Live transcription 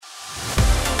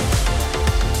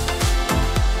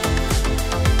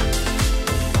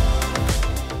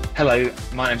Hello,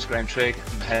 my name's Graham Trigg.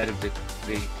 I'm head of the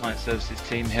client services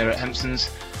team here at Hempsons.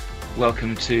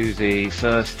 Welcome to the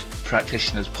first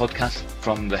practitioners podcast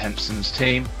from the Hempsons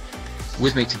team.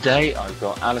 With me today, I've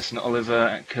got Alison Oliver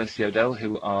and Kirsty Odell,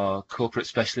 who are corporate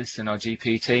specialists in our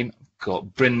GP team. I've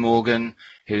got Bryn Morgan,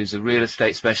 who's a real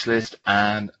estate specialist,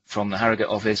 and from the Harrogate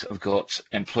office, I've got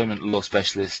employment law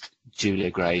specialist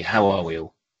Julia Gray. How are we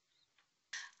all?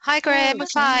 Hi Graham, we're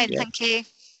fine, thank you.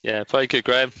 Yeah, very good,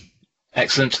 Graham.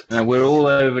 Excellent. We're all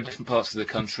over different parts of the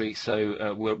country,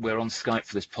 so we're on Skype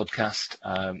for this podcast.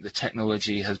 The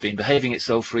technology has been behaving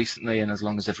itself recently, and as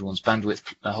long as everyone's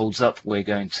bandwidth holds up, we're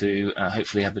going to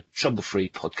hopefully have a trouble-free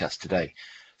podcast today.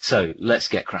 So let's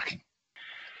get cracking.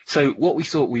 So what we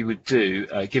thought we would do,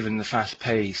 given the fast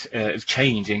pace of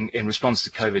changing in response to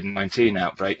COVID-19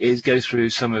 outbreak, is go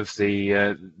through some of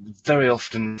the very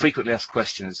often, frequently asked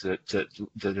questions that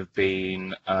have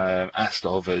been asked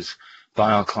of us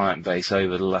by our client base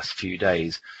over the last few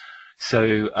days.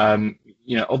 So,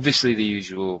 obviously the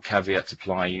usual caveats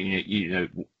apply.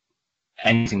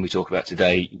 Anything we talk about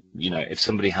today, if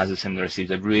somebody has a similar issue,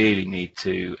 they really need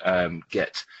to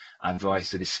get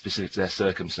advice that is specific to their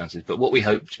circumstances. But what we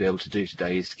hope to be able to do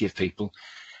today is to give people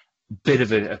a bit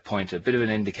of a pointer, a bit of an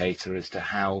indicator as to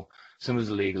how some of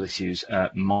the legal issues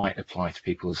might apply to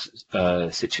people's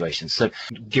situations. So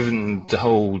given the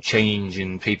whole change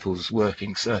in people's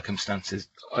working circumstances,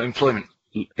 employment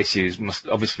issues must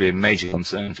obviously be a major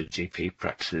concern for GP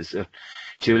practices.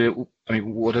 Julia,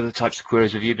 what other types of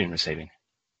queries have you been receiving?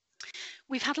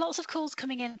 We've had lots of calls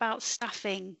coming in about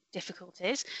staffing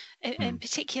difficulties, in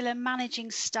particular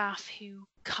managing staff who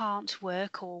can't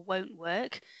work or won't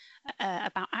work,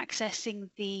 about accessing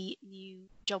the new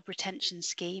job retention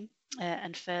scheme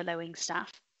and furloughing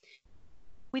staff.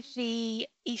 With the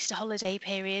Easter holiday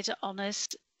period on us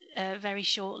very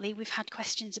shortly, we've had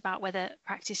questions about whether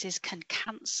practices can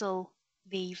cancel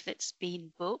leave that's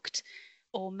been booked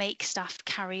or make staff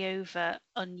carry over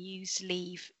unused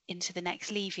leave into the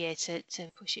next leave year to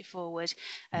push it forward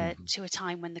to a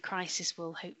time when the crisis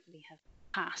will hopefully have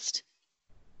passed.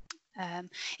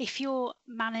 If you're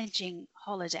managing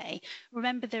holiday,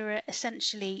 remember there are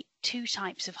essentially two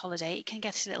types of holiday. It can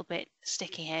get a little bit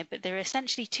sticky here, but there are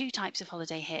essentially two types of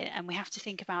holiday here, and we have to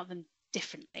think about them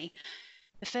differently.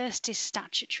 The first is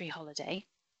statutory holiday.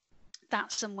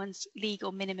 That's someone's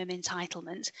legal minimum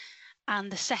entitlement.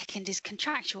 And the second is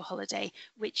contractual holiday,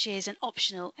 which is an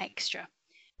optional extra.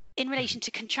 In relation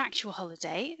to contractual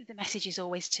holiday, the message is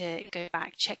always to go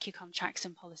back, check your contracts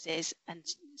and policies and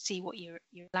see what you're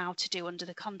allowed to do under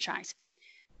the contract.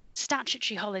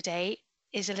 Statutory holiday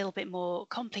is a little bit more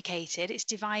complicated. It's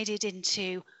divided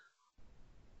into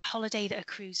holiday that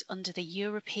accrues under the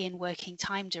European Working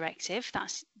Time Directive.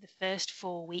 That's the first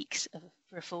 4 weeks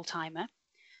for a full-timer.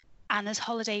 And there's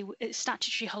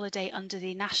statutory holiday under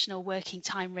the National Working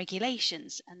Time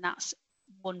Regulations, and that's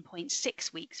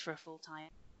 1.6 weeks for a full-timer.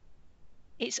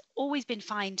 It's always been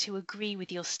fine to agree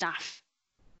with your staff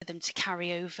for them to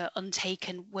carry over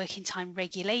untaken working time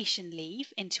regulation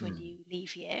leave into a new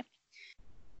leave year.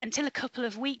 Until a couple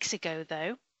of weeks ago,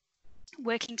 though,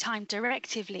 working time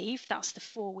directive leave, that's the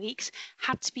 4 weeks,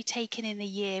 had to be taken in the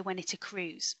year when it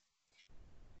accrues.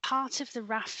 Part of the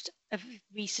raft of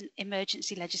recent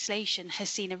emergency legislation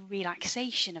has seen a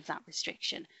relaxation of that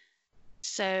restriction.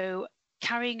 So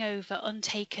carrying over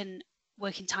untaken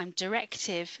working time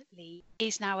directive leave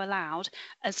is now allowed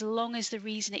as long as the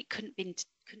reason it couldn't be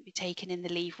taken in the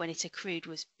leave when it accrued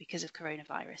was because of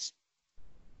coronavirus.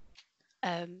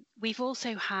 We've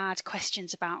also had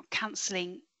questions about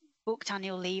cancelling booked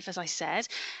annual leave, as I said.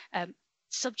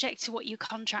 Subject to what your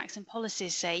contracts and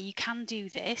policies say, you can do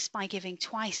this by giving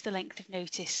twice the length of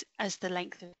notice as the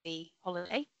length of the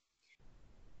holiday.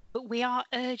 But we are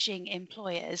urging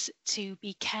employers to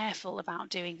be careful about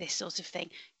doing this sort of thing.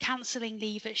 Cancelling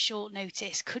leave at short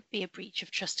notice could be a breach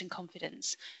of trust and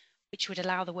confidence, which would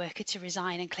allow the worker to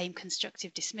resign and claim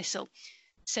constructive dismissal.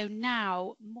 So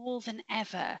now, more than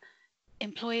ever,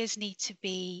 employers need to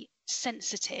be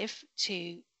sensitive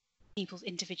to people's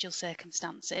individual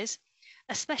circumstances,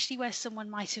 especially where someone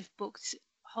might have booked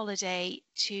holiday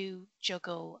to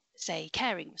juggle, say,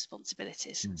 caring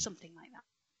responsibilities, something like that.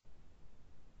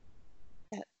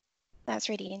 That's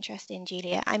really interesting,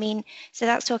 Julia. So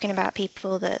that's talking about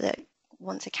people that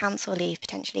want to cancel leave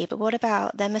potentially, but what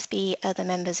about, there must be other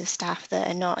members of staff that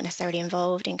are not necessarily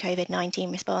involved in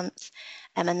COVID-19 response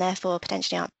and therefore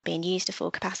potentially aren't being used to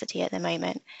full capacity at the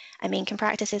moment. Can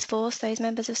practices force those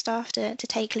members of staff to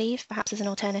take leave, perhaps as an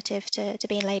alternative to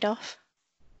being laid off?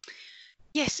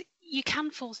 Yes, you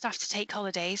can force staff to take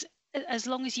holidays. as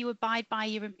long as you abide by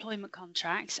your employment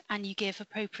contracts and you give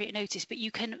appropriate notice. But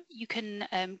you can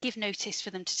give notice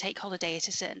for them to take holiday at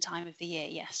a certain time of the year.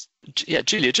 Yes. Yeah,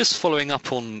 Julia, just following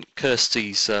up on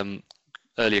Kirsty's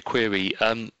earlier query,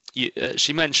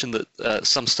 she mentioned that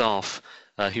some staff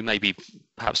who may be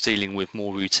perhaps dealing with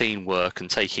more routine work and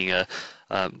taking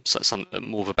some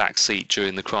more of a back seat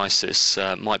during the crisis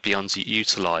might be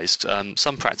underutilised.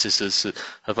 Some practices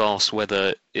have asked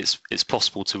whether it's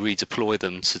possible to redeploy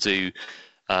them to do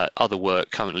other work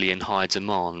currently in high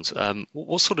demand.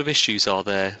 What sort of issues are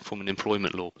there from an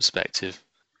employment law perspective?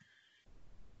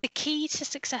 The key to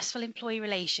successful employee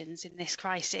relations in this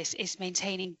crisis is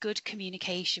maintaining good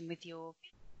communication with your people,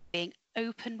 being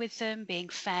open with them, being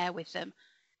fair with them.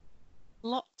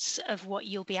 Lots of what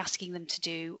you'll be asking them to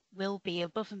do will be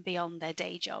above and beyond their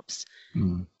day jobs.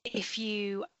 If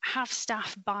you have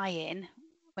staff buy-in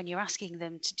when you're asking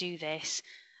them to do this,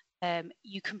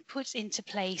 you can put into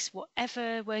place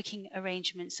whatever working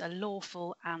arrangements are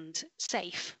lawful and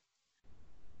safe.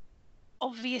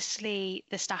 Obviously,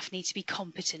 the staff need to be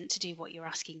competent to do what you're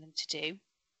asking them to do.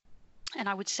 And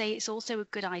I would say it's also a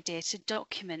good idea to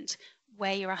document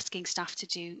where you're asking staff to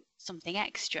do something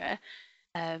extra.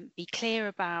 Be clear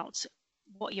about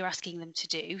what you're asking them to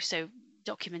do. So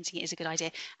documenting it is a good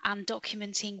idea, and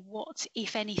documenting what,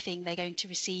 if anything, they're going to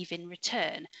receive in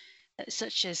return,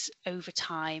 such as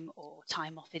overtime or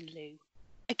time off in lieu.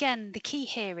 Again, the key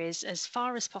here is, as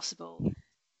far as possible,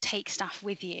 take staff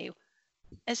with you.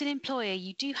 As an employer,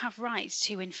 you do have rights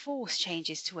to enforce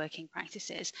changes to working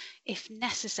practices. If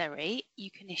necessary,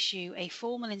 you can issue a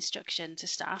formal instruction to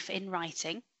staff in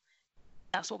writing.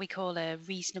 That's what we call a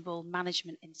reasonable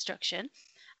management instruction,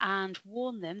 and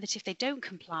warn them that if they don't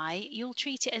comply, you'll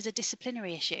treat it as a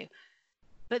disciplinary issue.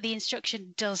 But the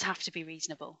instruction does have to be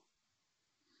reasonable.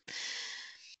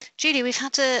 Julia, we've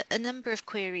had a number of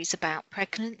queries about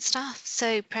pregnant staff.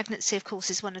 So pregnancy, of course,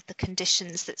 is one of the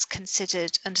conditions that's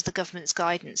considered under the government's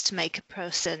guidance to make a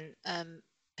person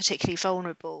particularly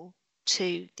vulnerable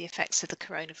to the effects of the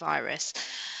coronavirus.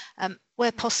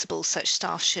 Where possible, such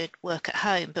staff should work at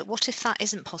home. But what if that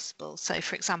isn't possible? So,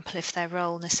 for example, if their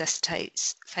role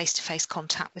necessitates face-to-face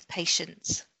contact with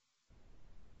patients?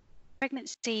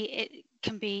 Pregnancy, it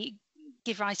can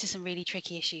give rise to some really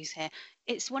tricky issues here.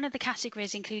 It's one of the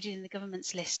categories included in the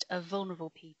government's list of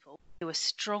vulnerable people who are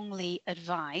strongly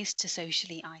advised to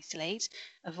socially isolate,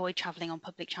 avoid travelling on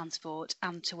public transport,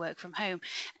 and to work from home.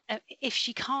 If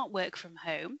she can't work from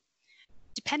home,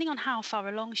 depending on how far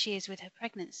along she is with her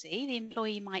pregnancy, the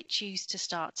employee might choose to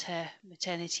start her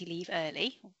maternity leave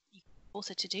early. You can force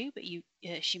her to do, but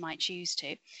she might choose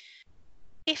to.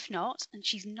 If not, and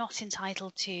she's not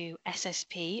entitled to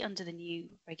SSP under the new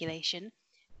regulation,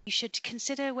 you should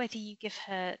consider whether you give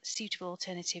her suitable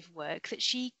alternative work that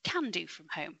she can do from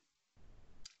home.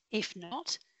 If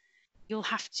not, you'll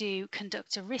have to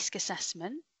conduct a risk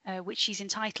assessment, which she's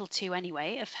entitled to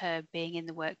anyway, of her being in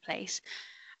the workplace.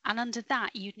 And under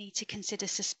that, you'd need to consider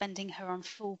suspending her on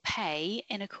full pay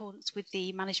in accordance with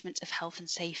the Management of Health and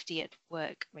Safety at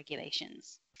Work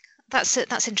regulations.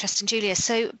 That's interesting, Julia.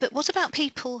 So, but what about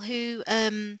people who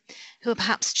are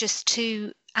perhaps just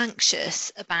too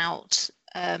anxious about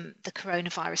the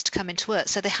coronavirus to come into work?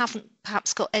 So they haven't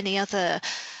perhaps got any other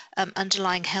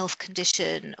underlying health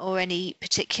condition or any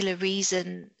particular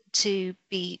reason to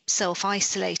be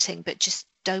self-isolating, but just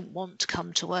don't want to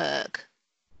come to work.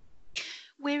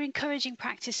 We're encouraging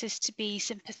practices to be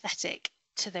sympathetic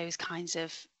to those kinds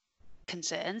of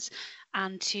concerns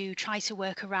and to try to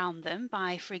work around them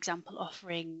by, for example,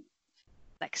 offering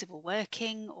flexible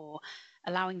working or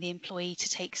allowing the employee to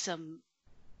take some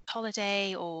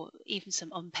holiday or even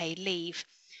some unpaid leave.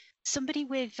 Somebody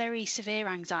with very severe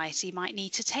anxiety might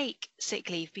need to take sick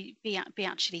leave, be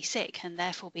actually sick, and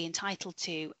therefore be entitled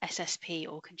to SSP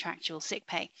or contractual sick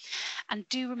pay. And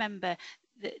do remember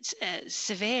that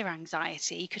severe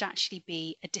anxiety could actually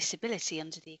be a disability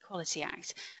under the Equality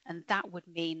Act, and that would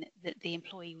mean that the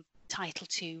employee would be entitled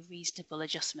to reasonable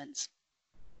adjustments.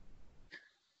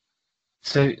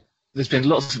 So there's been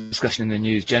lots of discussion in the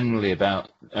news generally about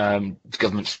the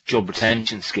government's job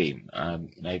retention scheme,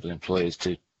 enabling employers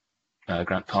to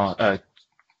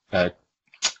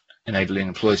enabling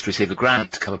employers to receive a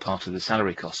grant to cover part of the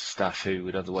salary costs of staff who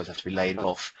would otherwise have to be laid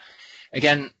off.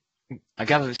 Again, I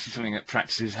gather this is something that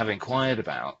practices have inquired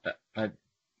about.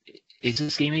 Is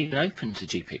the scheme even open to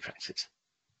GP practice?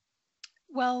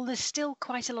 Well, there's still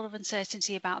quite a lot of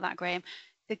uncertainty about that, Graham.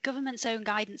 The government's own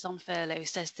guidance on furlough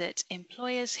says that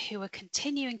employers who are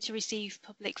continuing to receive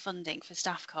public funding for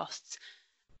staff costs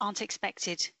aren't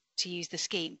expected to use the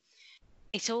scheme.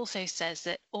 It also says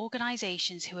that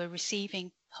organisations who are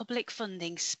receiving public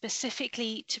funding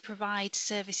specifically to provide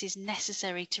services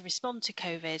necessary to respond to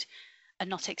COVID are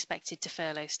not expected to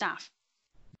furlough staff.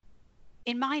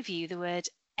 In my view, the word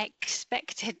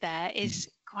expected there is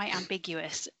quite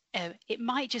ambiguous. It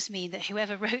might just mean that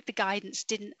whoever wrote the guidance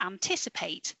didn't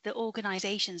anticipate that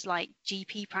organisations like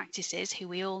GP practices, who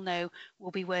we all know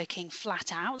will be working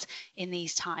flat out in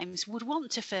these times, would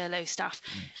want to furlough staff.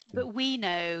 But we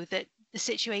know that the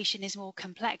situation is more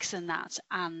complex than that,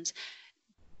 and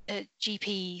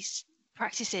GPs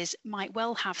practices might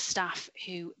well have staff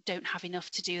who don't have enough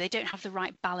to do. They don't have the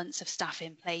right balance of staff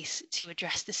in place to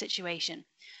address the situation.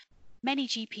 Many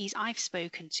GPs I've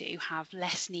spoken to have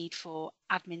less need for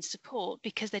admin support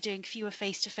because they're doing fewer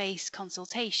face-to-face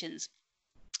consultations,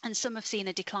 and some have seen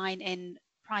a decline in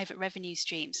private revenue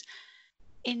streams.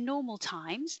 In normal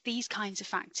times, these kinds of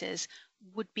factors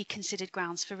would be considered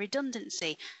grounds for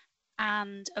redundancy,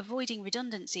 and avoiding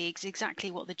redundancy is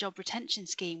exactly what the job retention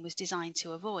scheme was designed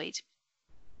to avoid.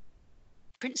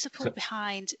 The principle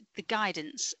behind the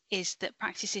guidance is that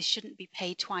practices shouldn't be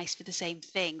paid twice for the same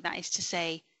thing. That is to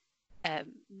say,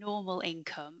 normal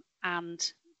income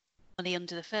and money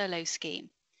under the furlough scheme.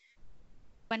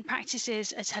 When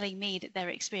practices are telling me that they're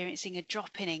experiencing a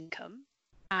drop in income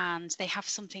and they have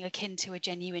something akin to a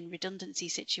genuine redundancy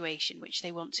situation which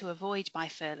they want to avoid by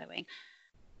furloughing,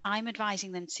 I'm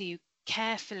advising them to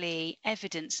carefully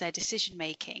evidence their decision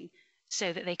making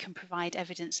so that they can provide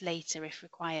evidence later if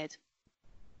required.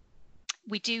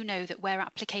 We do know that where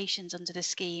applications under the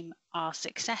scheme are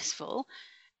successful,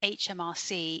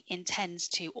 HMRC intends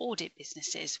to audit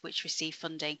businesses which receive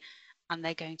funding, and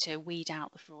they're going to weed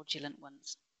out the fraudulent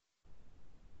ones.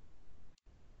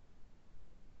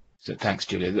 So thanks,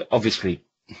 Julia. Obviously,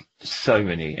 so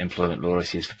many employment law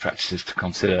issues for practices to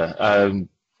consider.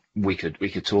 We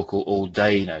could talk all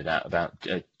day, no doubt, about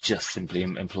just simply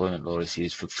employment law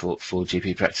issues for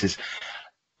GP practices.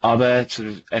 Are there sort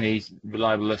of any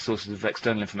reliable sources of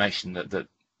external information that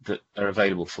are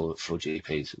available for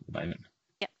GPs at the moment?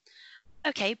 Yeah.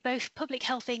 Okay, both Public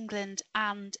Health England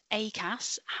and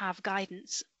ACAS have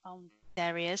guidance on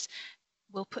areas.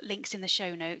 We'll put links in the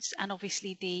show notes, and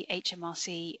obviously the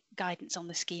HMRC guidance on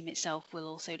the scheme itself will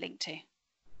also link to.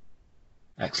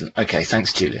 Excellent. Okay,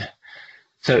 thanks, Julia.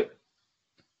 So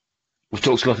we've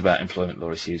talked a lot about employment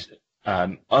law issues.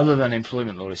 Other than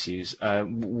employment law issues,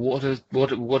 what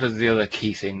are the other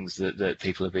key things that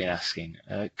people have been asking?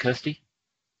 Kirsty?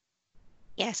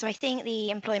 Yeah, so I think the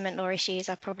employment law issues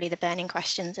are probably the burning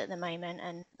questions at the moment,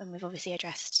 and we've obviously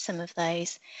addressed some of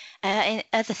those. And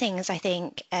other things I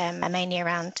think are mainly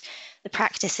around the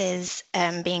practices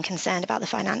being concerned about the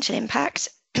financial impact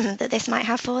that this might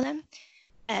have for them.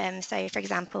 So, for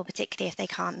example, particularly if they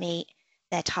can't meet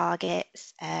their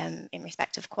targets in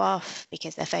respect of QOF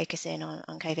because they're focusing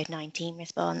on COVID-19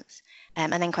 response,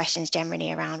 and then questions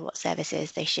generally around what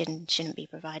services they shouldn't be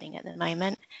providing at the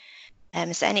moment.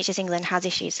 So NHS England has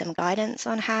issued some guidance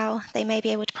on how they may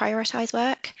be able to prioritise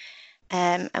work,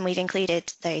 and we've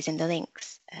included those in the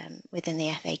links within the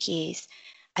FAQs.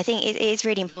 I think it is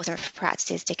really important for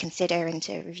practices to consider and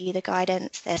to review the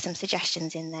guidance. There's some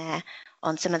suggestions in there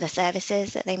on some of the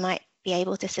services that they might be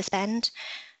able to suspend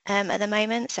at the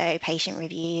moment, so patient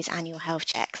reviews, annual health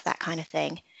checks, that kind of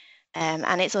thing.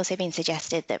 And it's also been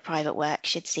suggested that private work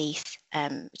should cease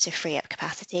to free up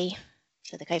capacity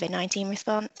for the COVID-19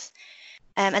 response.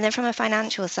 And then from a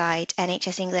financial side,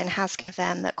 NHS England has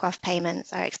confirmed that QOF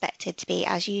payments are expected to be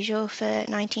as usual for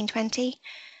 1920,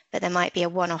 but there might be a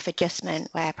one-off adjustment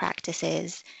where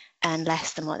practices earn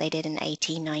less than what they did in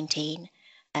 1819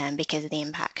 because of the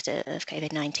impact of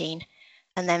COVID-19.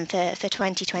 And then for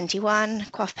 2021,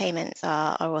 QOF payments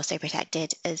are also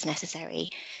protected as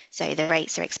necessary. So the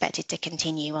rates are expected to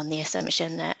continue on the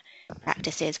assumption that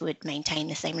practices would maintain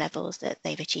the same levels that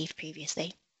they've achieved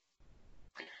previously.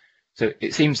 So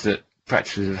it seems that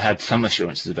practices have had some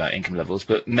assurances about income levels,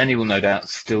 but many will no doubt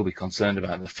still be concerned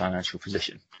about the financial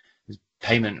position.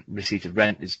 Payment receipt of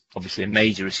rent is obviously a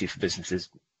major issue for businesses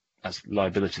as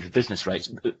liability for business rates.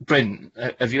 Bryn,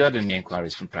 have you had any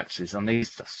inquiries from practices on these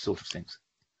sort of things?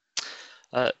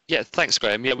 Yeah, thanks,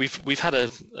 Graham. Yeah, we've had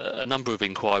a number of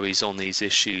inquiries on these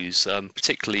issues,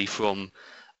 particularly from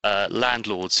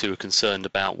landlords who are concerned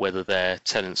about whether their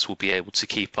tenants will be able to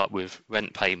keep up with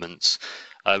rent payments.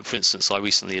 For instance, I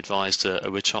recently advised a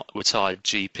retired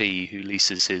GP who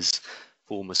leases his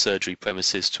former surgery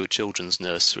premises to a children's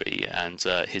nursery, and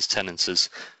his tenant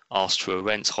has asked for a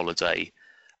rent holiday.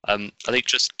 I think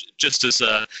just as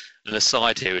an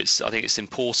aside here, I think it's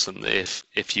important that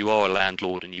if you are a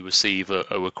landlord and you receive a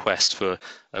request for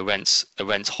a rent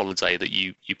holiday, that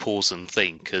you pause and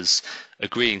think, because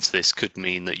agreeing to this could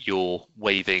mean that you're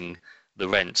waiving the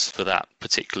rent for that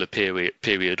particular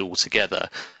period altogether.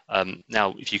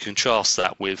 Now, if you contrast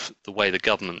that with the way the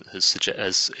government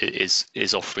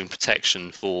is offering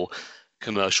protection for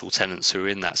commercial tenants who are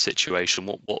in that situation,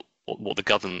 what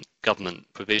the government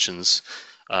provisions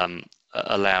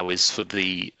allow is for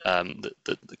the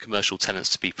commercial tenants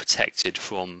to be protected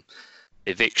from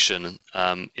eviction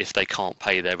if they can't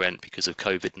pay their rent because of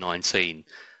COVID-19,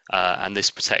 and this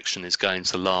protection is going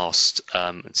to last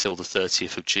until the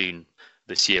 30th of June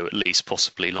this year, at least,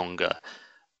 possibly longer.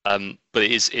 But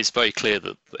it's very clear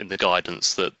that in the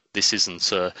guidance that this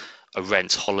isn't a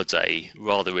rent holiday,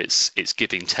 rather it's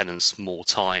giving tenants more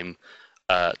time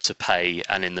to pay,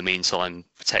 and in the meantime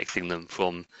protecting them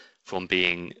from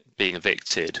being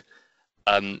evicted.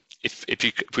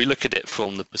 If we look at it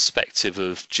from the perspective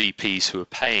of GPs who are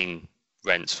paying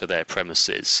rent for their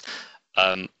premises,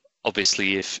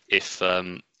 obviously if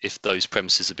those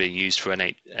premises are being used for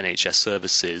NHS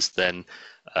services, then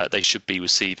they should be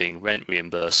receiving rent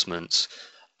reimbursements.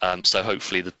 So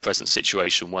hopefully the present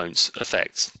situation won't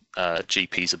affect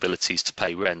GPs' abilities to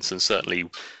pay rent. And certainly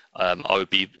I would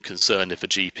be concerned if a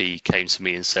GP came to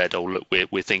me and said, oh, look,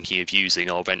 we're thinking of using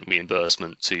our rent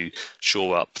reimbursement to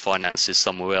shore up finances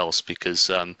somewhere else, because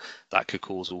that could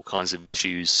cause all kinds of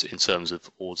issues in terms of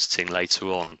auditing later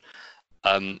on.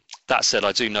 That said,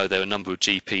 I do know there are a number of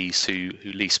GPs who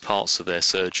lease parts of their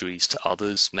surgeries to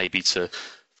others, maybe to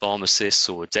pharmacists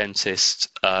or a dentist,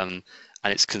 and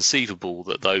it's conceivable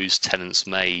that those tenants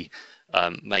may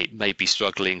be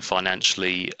struggling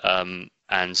financially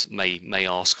and may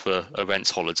ask for a rent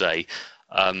holiday.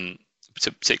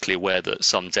 Particularly aware that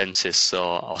some dentists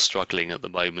are struggling at the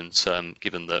moment,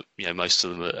 given that most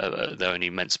of them they're only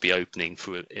meant to be opening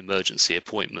for emergency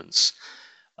appointments.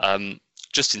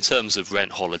 Just in terms of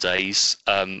rent holidays,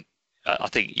 I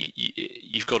think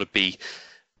you've got to be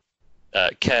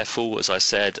careful. As I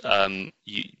said,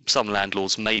 some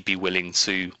landlords may be willing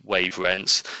to waive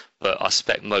rents, but I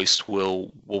suspect most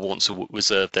will want to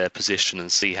reserve their position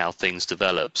and see how things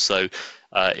develop. So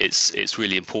it's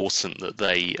really important that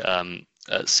they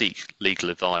seek legal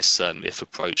advice if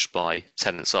approached by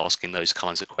tenants asking those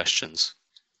kinds of questions.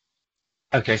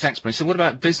 Okay, thanks, Bruce. So what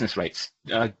about business rates?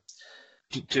 Are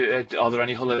there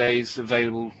any holidays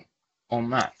available on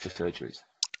that for surgeries?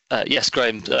 Yes,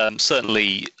 Graham.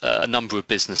 Certainly, a number of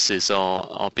businesses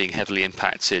are being heavily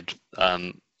impacted,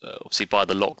 obviously by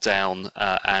the lockdown,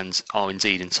 and are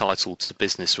indeed entitled to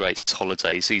business rates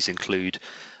holidays. These include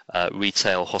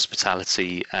retail,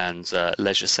 hospitality, and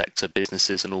leisure sector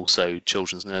businesses, and also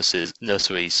children's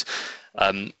nurseries.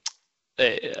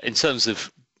 In terms of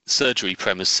surgery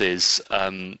premises,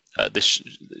 there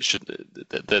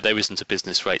isn't a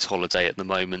business rates holiday at the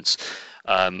moment,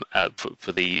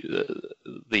 for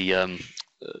the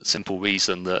simple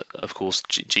reason that, of course,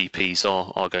 GPs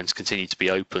are going to continue to be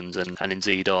opened and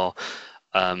indeed are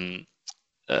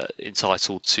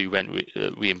entitled to rent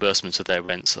reimbursement of their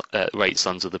rates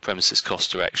under the premises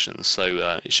cost directions,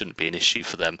 so it shouldn't be an issue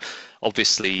for them.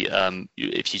 Obviously,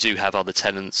 if you do have other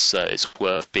tenants, it's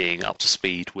worth being up to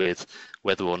speed with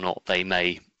whether or not they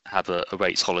may have a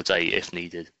rates holiday if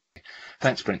needed.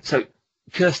 Thanks, Brent. So,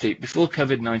 Kirsty, before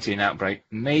COVID-19 outbreak,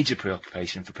 major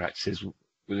preoccupation for practices with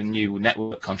the new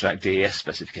network contract DES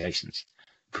specifications.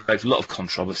 Provoked a lot of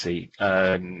controversy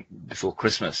before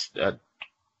Christmas.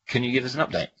 Can you give us an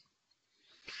update?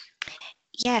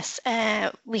 Yes,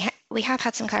 we have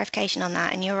had some clarification on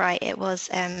that, and you're right, it was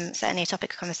certainly a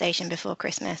topic of conversation before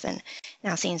Christmas and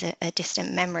now seems a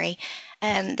distant memory.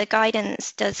 The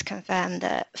guidance does confirm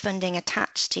that funding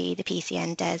attached to the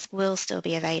PCN DES will still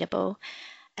be available,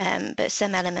 but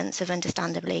some elements have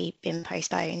understandably been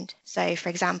postponed. So, for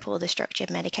example, the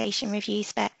structured medication review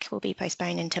spec will be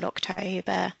postponed until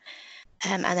October,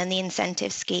 and then the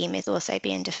incentive scheme is also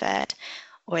being deferred,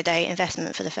 although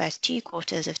investment for the first 2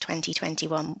 quarters of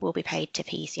 2021 will be paid to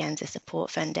PCNs as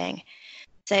support funding.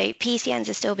 So PCNs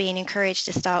are still being encouraged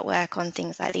to start work on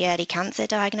things like the early cancer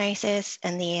diagnosis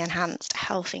and the enhanced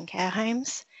health in care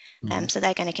homes. So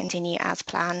they're going to continue as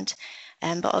planned,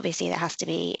 but obviously that has to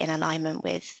be in alignment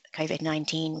with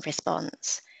COVID-19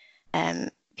 response.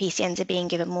 PCNs are being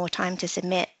given more time to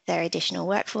submit their additional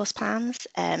workforce plans,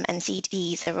 and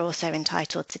CDs are also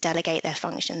entitled to delegate their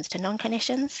functions to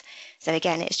non-clinicians. So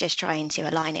again, it's just trying to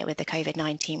align it with the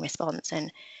COVID-19 response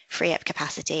and free up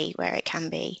capacity where it can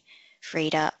be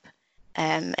freed up.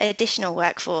 Additional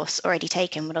workforce already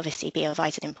taken would obviously be of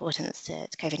vital importance to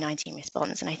COVID-19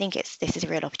 response, and I think this is a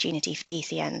real opportunity for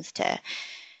DCNs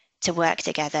to work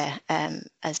together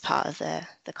as part of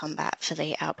the combat for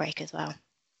the outbreak as well.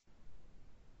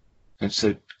 And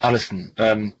so, Alison,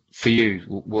 for you,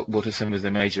 what are some of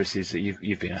the major issues that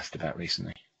you've been asked about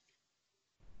recently?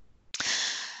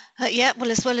 Yeah,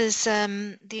 well, as well as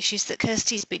the issues that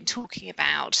Kirsty's been talking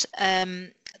about,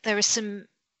 there are some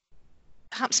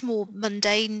perhaps more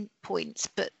mundane points,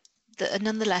 but that are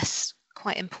nonetheless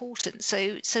quite important.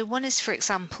 So one is, for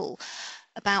example,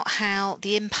 about how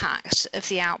the impact of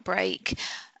the outbreak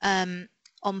on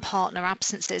partner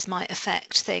absences might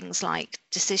affect things like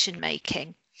decision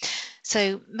making.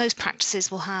 So most practices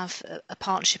will have a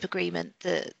partnership agreement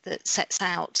that sets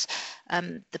out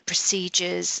the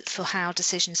procedures for how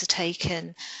decisions are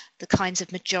taken, the kinds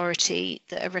of majority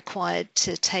that are required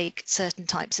to take certain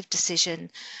types of decision,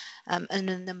 and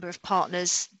a number of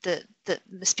partners that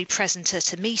must be present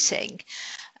at a meeting.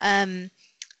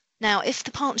 Now, if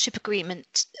the partnership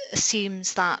agreement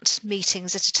assumes that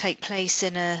meetings are to take place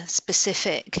in a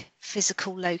specific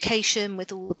physical location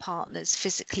with all the partners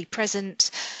physically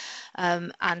present,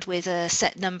 and with a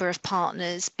set number of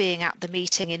partners being at the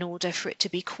meeting in order for it to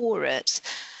be quorate,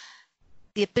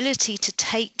 the ability to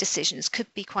take decisions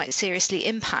could be quite seriously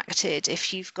impacted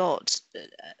if you've got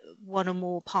one or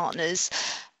more partners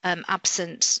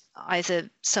absent, either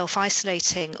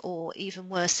self-isolating or even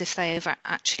worse if they have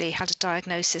actually had a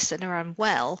diagnosis and are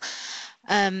unwell.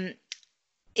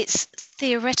 It's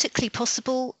theoretically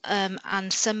possible,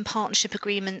 and some partnership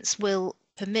agreements will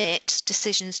permit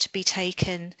decisions to be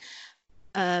taken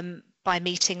by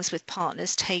meetings with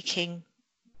partners taking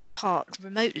part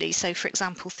remotely, so for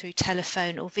example through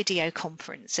telephone or video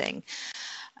conferencing.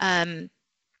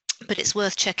 But it's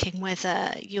worth checking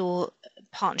whether your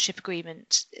partnership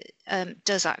agreement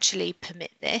does actually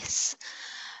permit this.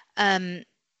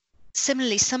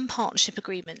 Similarly, some partnership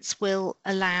agreements will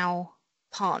allow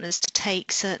partners to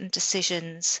take certain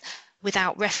decisions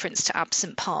without reference to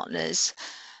absent partners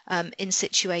in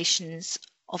situations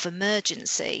of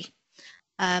emergency.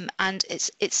 And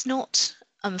it's not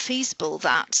unfeasible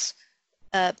that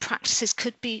practices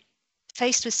could be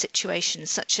faced with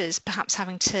situations such as perhaps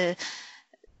having to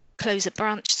close a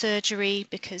branch surgery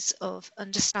because of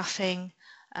understaffing,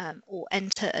 or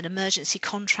enter an emergency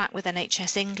contract with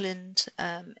NHS England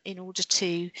in order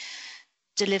to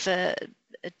deliver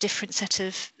a different set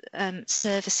of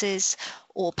services,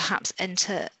 or perhaps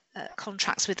enter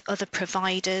contracts with other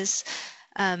providers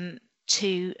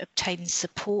to obtain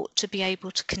support to be able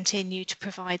to continue to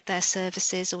provide their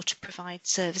services or to provide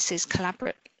services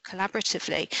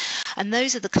collaboratively. And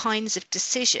those are the kinds of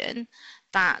decision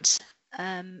that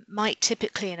might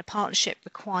typically in a partnership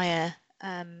require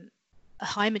a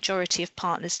high majority of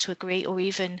partners to agree, or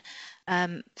even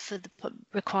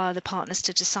require the partners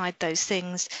to decide those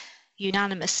things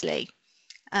unanimously.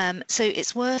 So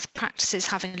it's worth practices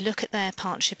having a look at their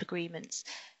partnership agreements,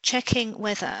 checking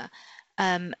whether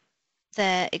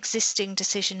their existing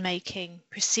decision-making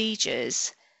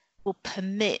procedures will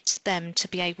permit them to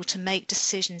be able to make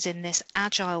decisions in this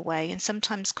agile way, and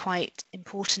sometimes quite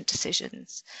important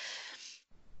decisions.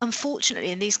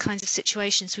 Unfortunately, in these kinds of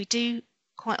situations, we do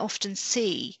quite often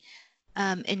see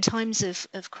in times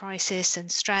of crisis and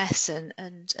stress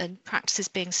and practices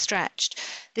being stretched,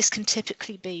 this can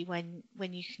typically be when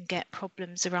you can get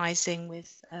problems arising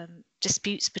with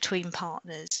disputes between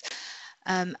partners.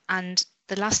 And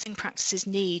the last thing practices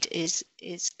need is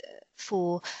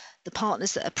for the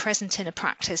partners that are present in a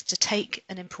practice to take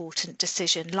an important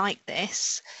decision like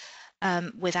this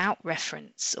without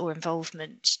reference or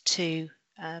involvement to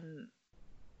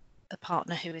a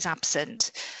partner who is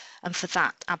absent, and for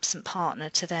that absent partner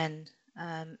to then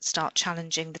start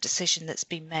challenging the decision that's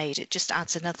been made. It just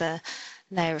adds another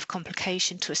layer of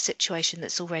complication to a situation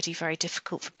that's already very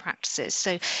difficult for practices.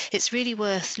 So it's really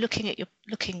worth looking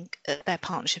at their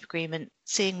partnership agreement,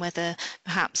 seeing whether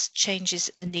perhaps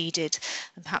changes are needed,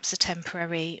 and perhaps a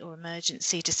temporary or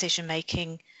emergency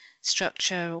decision-making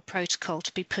structure or protocol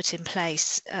to be put in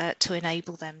place to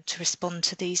enable them to respond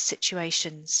to these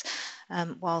situations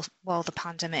while the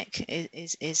pandemic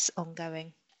is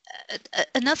ongoing.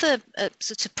 Another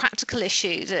sort of practical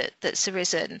issue that's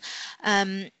arisen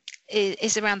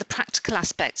is around the practical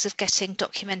aspects of getting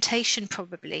documentation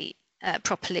probably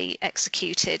properly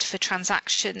executed for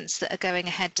transactions that are going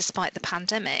ahead despite the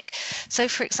pandemic. So,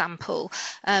 for example,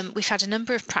 we've had a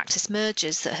number of practice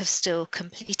mergers that have still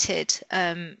completed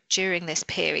during this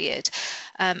period,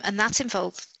 and that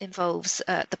involves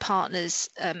the partners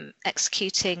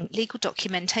executing legal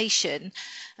documentation,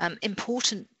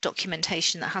 important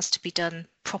documentation that has to be done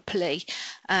properly,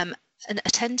 and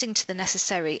attending to the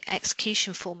necessary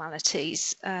execution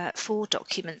formalities for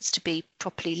documents to be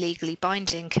properly legally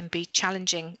binding can be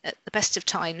challenging at the best of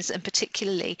times, and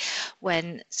particularly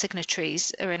when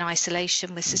signatories are in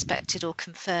isolation with suspected or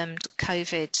confirmed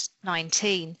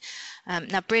COVID-19.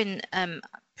 Now, Bryn,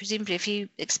 presumably have you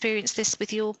experienced this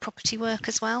with your property work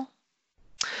as well?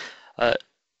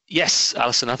 Yes,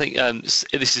 Alison, I think this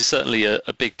is certainly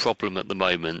a big problem at the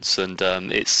moment, and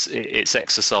it's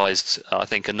exercised, I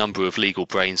think, a number of legal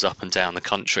brains up and down the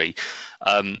country.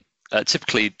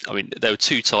 Typically, I mean, there are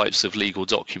two types of legal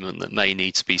document that may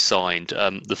need to be signed.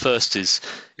 The first is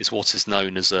what is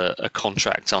known as a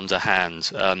contract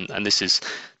underhand, and this is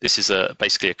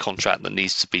basically a contract that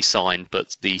needs to be signed,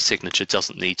 but the signature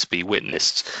doesn't need to be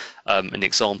witnessed. An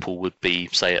example would be,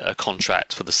 say, a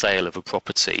contract for the sale of a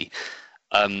property.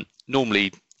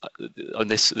 Normally,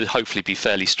 and this will hopefully be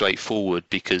fairly straightforward,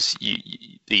 because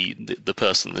the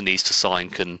person that needs to sign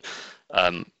can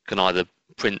either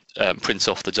print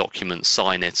off the document,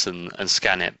 sign it, and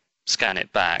scan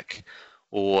it back,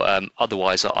 or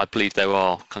otherwise, I believe there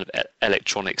are kind of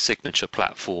electronic signature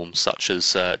platforms such as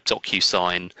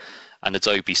DocuSign and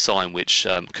Adobe Sign, which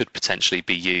could potentially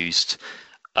be used.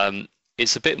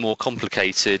 It's a bit more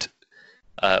complicated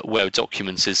where a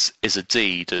document is a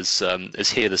deed, as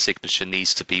here the signature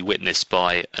needs to be witnessed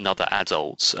by another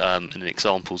adult. And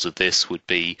examples of this would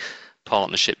be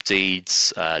partnership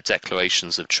deeds,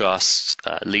 declarations of trust,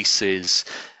 leases,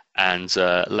 and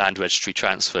land registry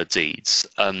transfer deeds.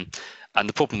 And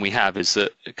the problem we have is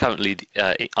that currently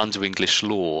under English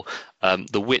law,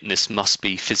 the witness must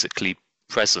be physically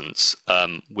present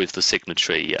with the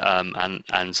signatory,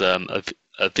 and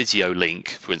a video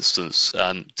link, for instance,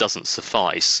 doesn't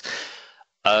suffice.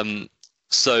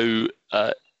 So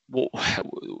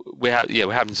we're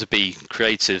having to be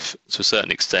creative to a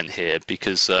certain extent here,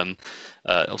 because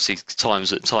obviously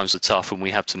times are tough, and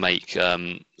we have to make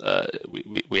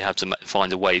we have to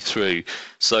find a way through.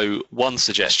 So one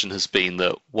suggestion has been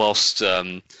that whilst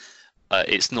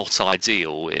it's not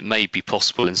ideal, it may be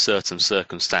possible in certain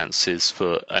circumstances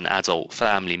for an adult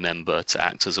family member to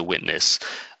act as a witness.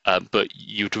 But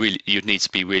you'd need to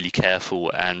be really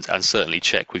careful and certainly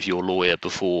check with your lawyer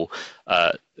before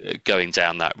going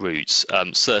down that route.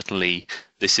 Certainly,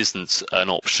 this isn't an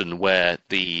option where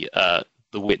the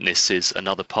witness is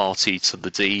another party to the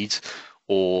deed,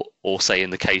 or say in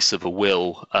the case of a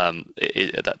will,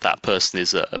 that person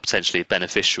is potentially a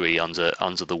beneficiary under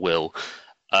the will.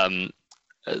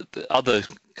 The other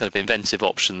kind of inventive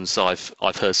options I've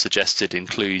heard suggested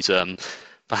include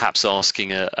perhaps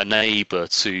asking a neighbour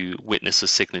to witness a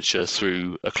signature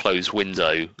through a closed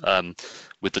window,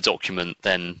 with the document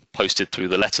then posted through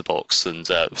the letterbox, and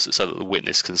so that the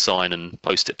witness can sign and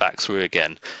post it back through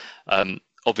again.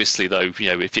 Obviously, though,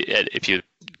 if you're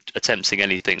attempting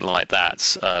anything like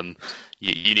that,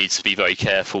 you need to be very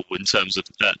careful in terms of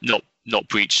not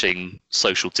breaching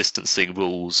social distancing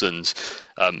rules, and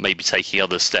maybe taking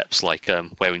other steps like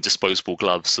wearing disposable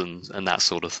gloves and that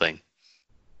sort of thing.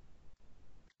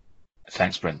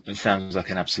 Thanks, Brent. It sounds like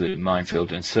an absolute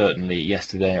minefield, and certainly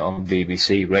yesterday on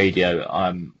BBC Radio,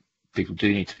 people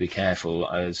do need to be careful,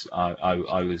 as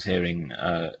I was hearing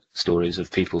stories of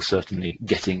people certainly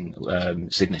getting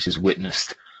signatures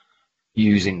witnessed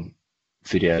using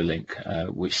video link,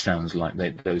 which sounds like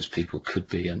those people could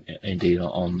be indeed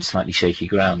on slightly shaky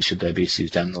ground should there be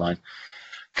issues down the line.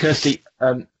 Kirsty,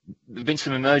 there have been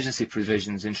some emergency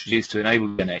provisions introduced to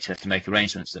enable the NHS to make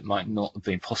arrangements that might not have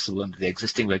been possible under the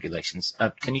existing regulations.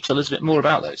 Can you tell us a bit more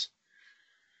about those?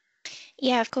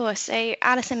 Yeah, of course. So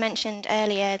Alison mentioned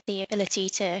earlier the ability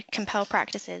to compel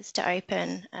practices to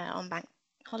open on bank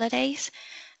holidays.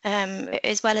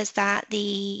 As well as that,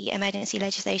 the emergency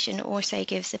legislation also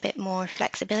gives a bit more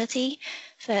flexibility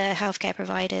for healthcare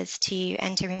providers to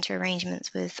enter into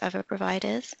arrangements with other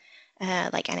providers,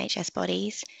 like NHS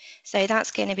bodies. So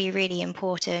that's going to be really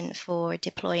important for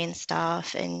deploying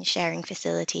staff and sharing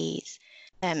facilities,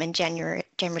 and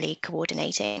generally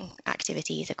coordinating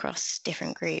activities across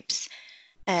different groups.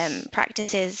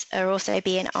 Practices are also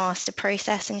being asked to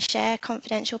process and share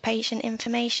confidential patient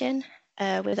information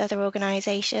with other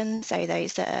organisations, so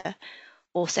those that are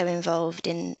also involved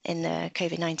in the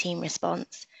COVID-19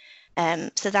 response.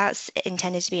 So that's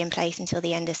intended to be in place until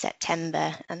the end of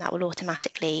September, and that will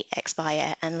automatically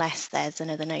expire unless there's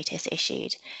another notice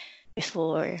issued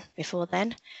before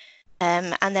then.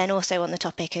 And then also on the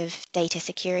topic of data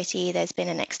security, there's been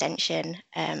an extension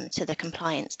to the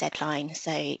compliance deadline.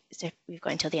 So we've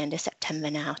got until the end of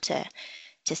September now to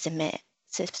submit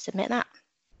that.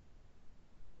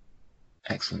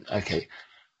 Excellent. Okay.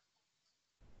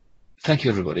 Thank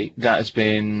you, everybody. That has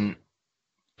been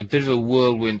a bit of a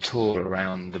whirlwind tour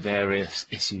around the various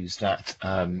issues that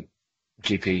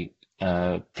GP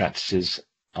practices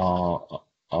are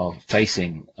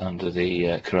facing under the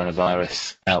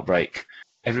coronavirus outbreak.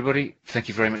 Everybody, thank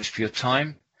you very much for your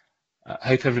time. I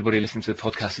hope everybody listening to the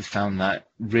podcast has found that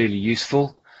really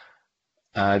useful.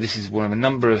 This is one of a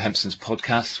number of Hempson's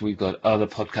podcasts. We've got other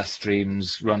podcast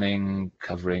streams running,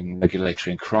 covering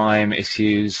regulatory and crime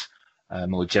issues,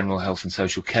 more general health and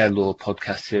social care law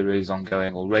podcast series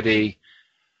ongoing already.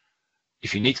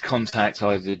 If you need to contact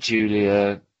either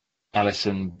Julia,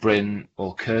 Alison, Bryn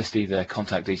or Kirsty, their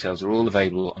contact details are all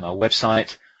available on our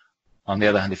website. On the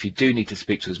other hand, if you do need to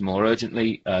speak to us more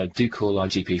urgently, do call our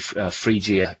free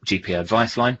GP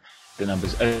advice line. The number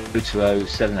is 020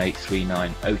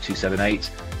 7839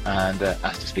 0278 and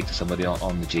ask to speak to somebody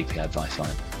on the GP advice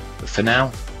line. But for now,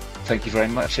 thank you very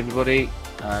much, everybody,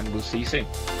 and we'll see you soon.